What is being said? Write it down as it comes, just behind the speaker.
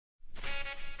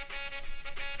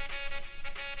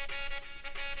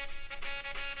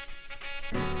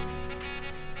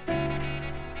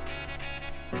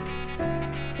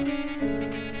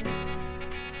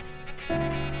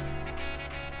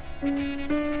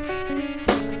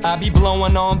I be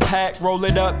blowing on pack, roll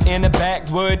it up in the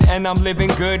backwood, and I'm living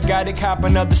good. Gotta cop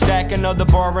another sack, another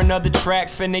bar, another track,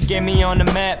 finna get me on the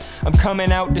map. I'm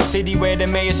coming out the city where the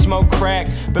mayor smoke crack,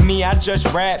 but me, I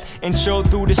just rap and chill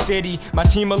through the city. My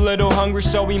team a little hungry,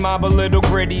 so we mob a little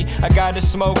gritty. I gotta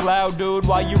smoke loud, dude,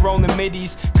 while you rolling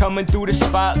middies. Coming through the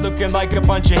spot looking like a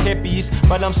bunch of hippies,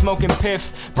 but I'm smoking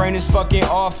piff, brain is fucking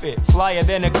off it. Flyer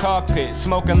than a cockpit,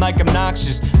 smoking like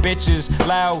obnoxious bitches,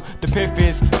 loud, the piff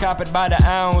is, cop it by the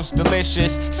ounce.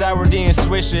 Delicious, sour D and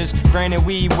swishes, granted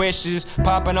weed wishes,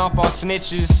 popping off on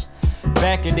snitches.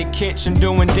 Back in the kitchen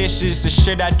doing dishes. The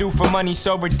shit I do for money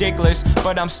so ridiculous,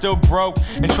 but I'm still broke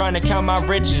and trying to count my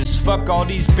riches. Fuck all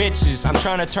these bitches, I'm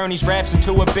trying to turn these raps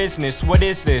into a business. What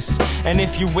is this? And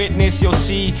if you witness, you'll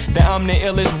see that I'm the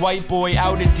illest white boy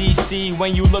out of DC.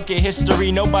 When you look at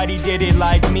history, nobody did it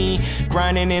like me.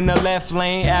 Grinding in the left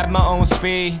lane at my own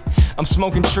speed. I'm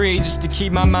smoking trees just to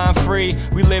keep my mind free.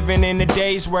 We living in the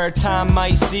days where time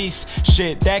might cease.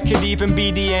 Shit, that could even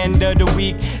be the end of the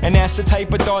week. And that's the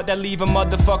type of thought that leave a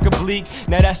motherfucker bleak.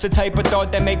 Now that's the type of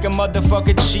thought that make a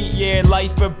motherfucker cheat. Yeah,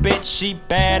 life a bitch, she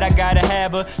bad, I gotta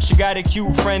have her. She got a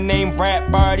cute friend named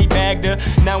Rap, already bagged her.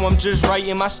 Now I'm just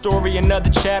writing my story,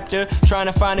 another chapter, trying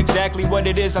to find exactly what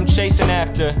it is I'm chasing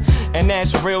after. And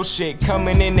that's real shit,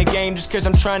 coming in the game just cause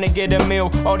I'm trying to get a meal.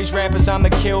 All these rappers I'ma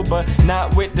kill, but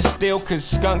not with the steel, cause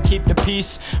Skunk keep the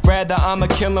peace. Rather I'ma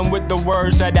kill them with the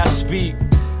words that I speak.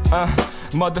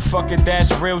 Motherfucker,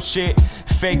 that's real shit.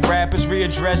 Fake rappers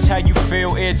readdress how you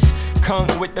feel. It's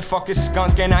cunt with the fucking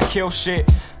skunk and I kill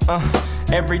shit.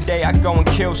 Every day I go and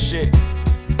kill shit.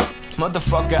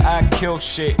 Motherfucker, I kill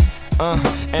shit.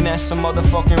 And that's some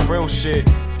motherfucking real shit.